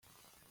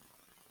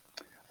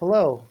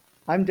Hello,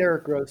 I'm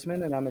Derek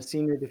Grossman, and I'm a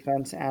senior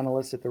defense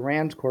analyst at the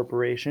RAND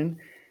Corporation,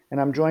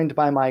 and I'm joined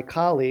by my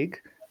colleague,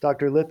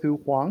 Dr.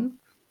 Lipu Huang.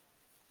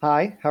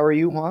 Hi, how are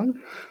you, Huang?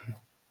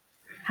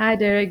 Hi,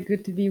 Derek.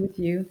 Good to be with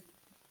you.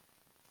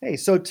 Hey,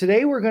 so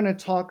today we're going to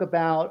talk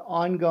about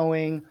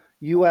ongoing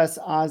U.S.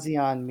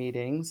 ASEAN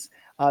meetings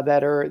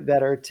that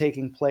are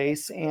taking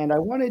place, and I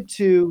wanted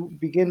to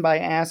begin by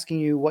asking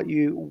you what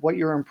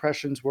your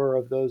impressions were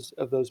of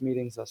those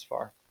meetings thus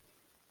far.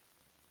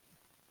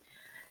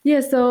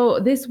 Yeah,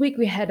 so this week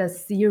we had a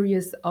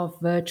series of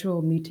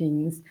virtual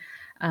meetings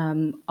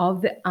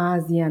of the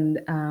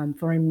ASEAN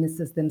foreign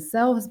ministers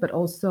themselves, but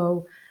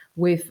also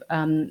with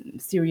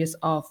series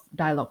of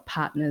dialogue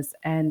partners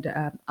and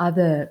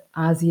other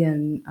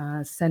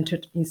ASEAN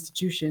centered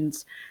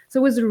institutions.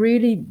 So it was a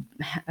really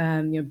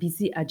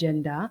busy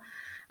agenda.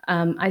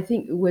 I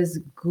think it was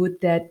good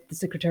that the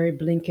Secretary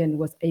Blinken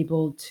was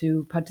able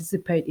to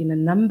participate in a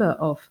number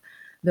of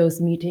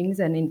those meetings,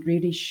 and it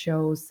really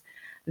shows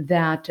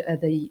that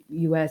the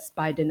US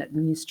Biden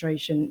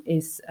administration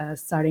is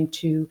starting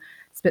to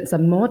spend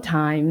some more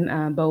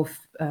time,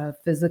 both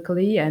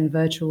physically and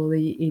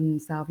virtually, in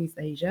Southeast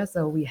Asia.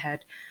 So we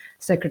had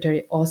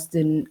Secretary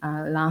Austin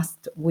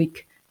last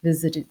week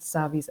visited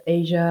Southeast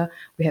Asia.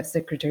 We have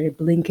Secretary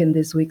Blinken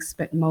this week,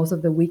 spent most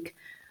of the week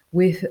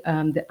with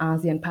the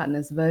ASEAN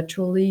partners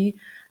virtually.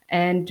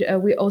 And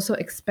we're also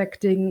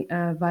expecting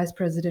Vice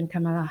President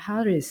Kamala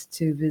Harris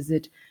to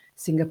visit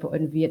Singapore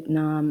and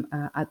Vietnam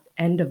at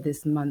the end of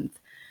this month.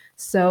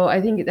 So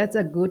I think that's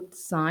a good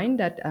sign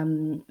that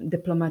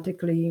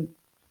diplomatically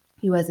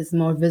US is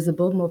more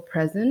visible, more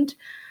present.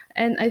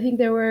 And I think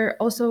there were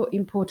also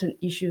important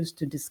issues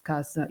to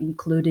discuss,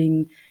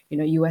 including,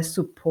 U.S.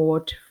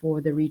 support for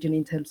the region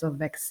in terms of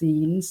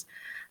vaccines,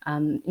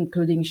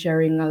 including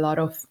sharing a lot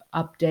of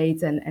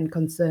updates and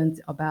concerns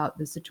about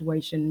the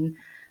situation,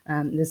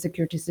 the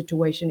security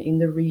situation in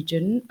the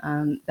region.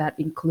 That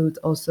includes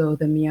also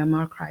the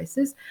Myanmar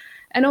crisis,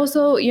 and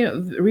also,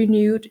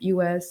 renewed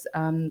U.S.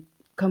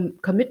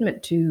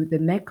 Commitment to the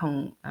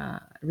Mekong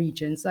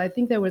region. So I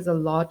think there was a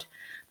lot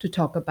to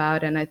talk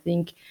about, and I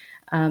think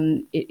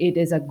it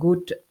is a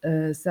good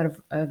sort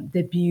of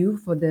debut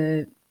for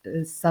the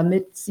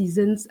summit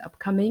seasons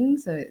upcoming.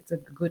 So it's a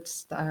good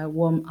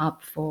warm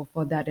up for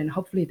that, and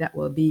hopefully that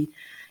will be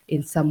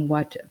in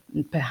somewhat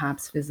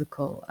perhaps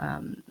physical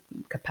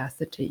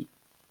capacity.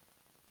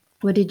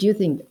 What did you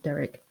think,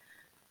 Derek?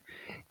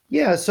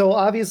 Yeah, so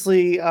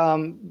obviously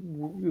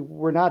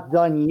we're not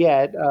done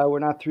yet. We're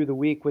not through the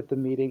week with the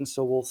meeting,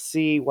 so we'll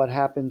see what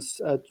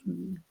happens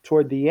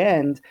toward the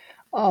end.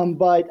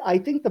 But I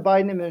think the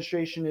Biden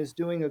administration is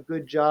doing a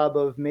good job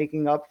of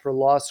making up for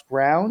lost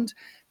ground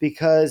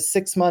because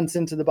 6 months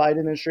into the Biden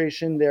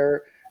administration,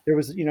 there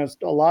was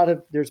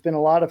there's been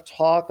a lot of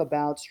talk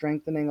about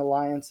strengthening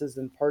alliances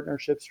and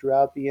partnerships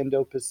throughout the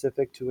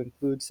Indo-Pacific to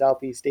include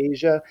Southeast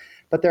Asia,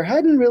 but there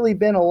hadn't really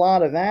been a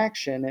lot of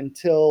action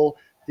until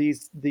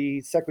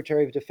the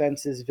Secretary of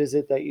Defense's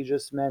visit that you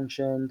just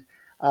mentioned,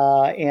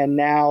 and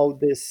now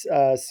this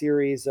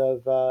series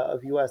of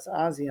U.S.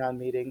 ASEAN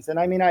meetings. And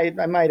I mean, I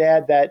might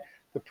add that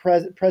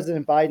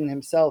President Biden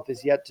himself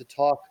is yet to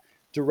talk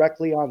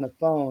directly on the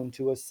phone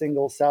to a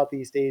single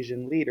Southeast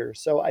Asian leader.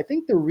 So I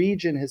think the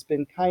region has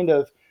been kind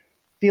of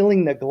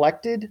feeling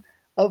neglected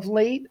of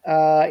late,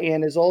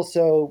 and is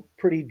also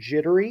pretty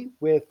jittery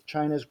with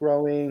China's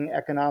growing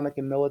economic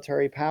and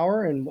military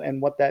power,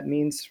 and what that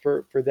means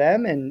for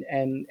them, and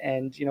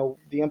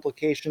the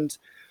implications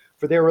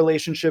for their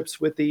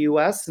relationships with the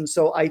US. And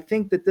so I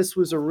think that this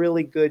was a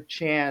really good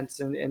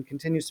chance, and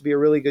continues to be a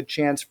really good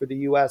chance for the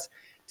US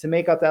to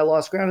make up that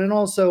lost ground. And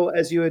also,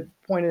 as you had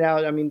pointed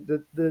out, I mean,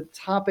 the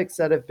topics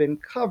that have been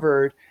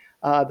covered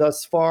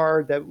thus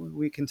far that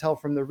we can tell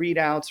from the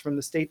readouts from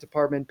the State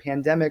Department: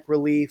 pandemic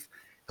relief,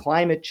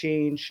 climate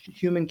change,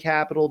 human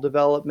capital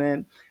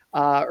development,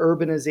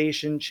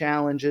 urbanization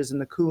challenges,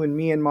 and the coup in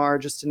Myanmar,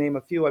 just to name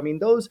a few. I mean,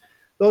 those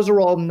are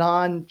all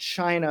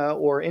non-China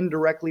or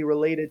indirectly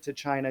related to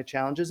China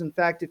challenges. In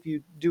fact, if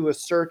you do a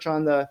search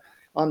on the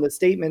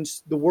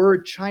statements, the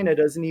word China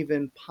doesn't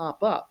even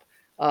pop up.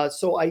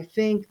 So I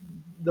think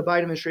the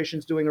Biden administration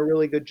is doing a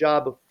really good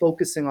job of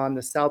focusing on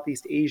the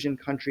Southeast Asian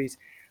countries'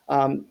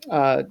 um,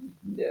 uh,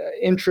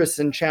 interests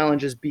and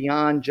challenges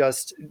beyond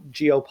just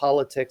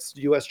geopolitics,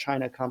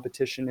 U.S.-China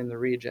competition in the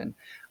region.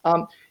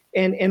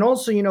 And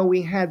also,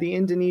 we had the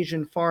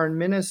Indonesian Foreign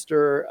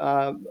Minister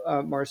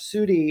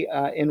Marsudi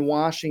in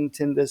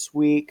Washington this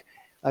week.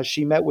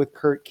 She met with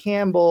Kurt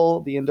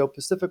Campbell, the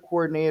Indo-Pacific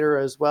coordinator,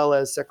 as well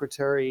as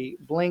Secretary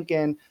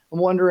Blinken. I'm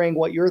wondering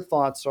what your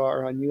thoughts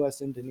are on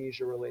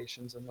U.S.-Indonesia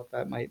relations and what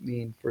that might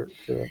mean for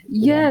them.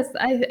 Yes,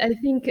 I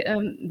think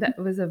that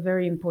was a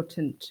very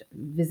important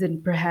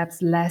visit.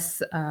 Perhaps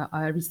less,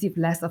 I received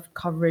less of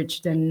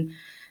coverage than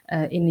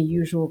in the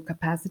usual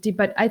capacity.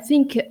 But I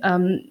think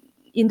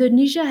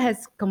Indonesia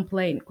has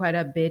complained quite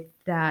a bit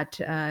that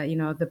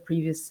the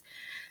previous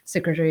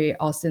Secretary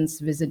Austin's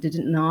visit did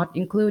not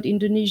include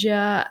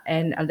Indonesia,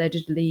 and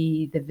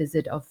allegedly the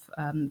visit of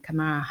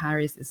Kamala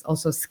Harris is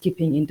also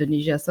skipping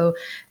Indonesia. So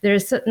there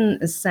is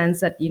certain sense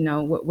that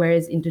where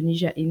is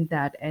Indonesia in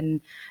that,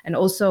 and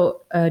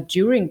also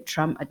during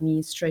Trump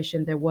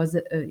administration there was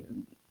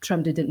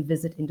Trump didn't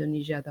visit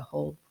Indonesia the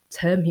whole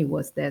term he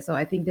was there. So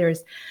I think there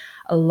is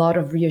a lot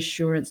of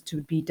reassurance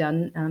to be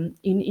done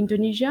in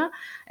Indonesia.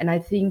 And I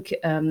think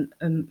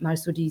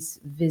Marsudi's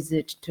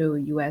visit to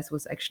US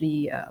was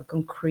actually a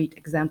concrete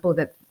example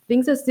that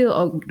things are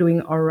still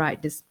doing all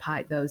right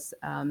despite those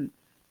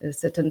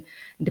certain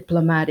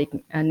diplomatic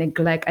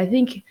neglect. I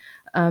think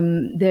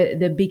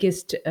the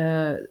biggest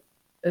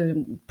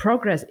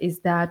progress is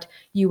that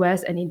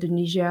US and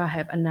Indonesia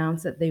have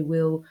announced that they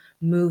will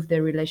move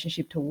their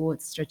relationship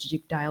towards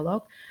strategic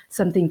dialogue,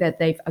 something that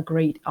they've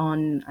agreed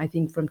on, I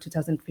think, from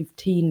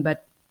 2015,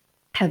 but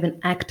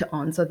haven't acted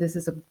on. So this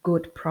is a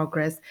good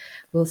progress.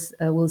 We'll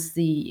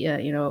see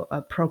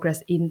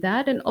progress in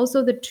that, and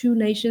also the two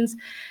nations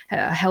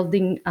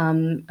holding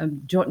a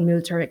joint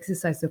military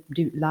exercise of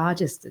the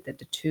largest that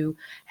the two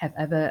have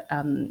ever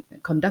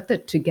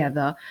conducted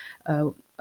together.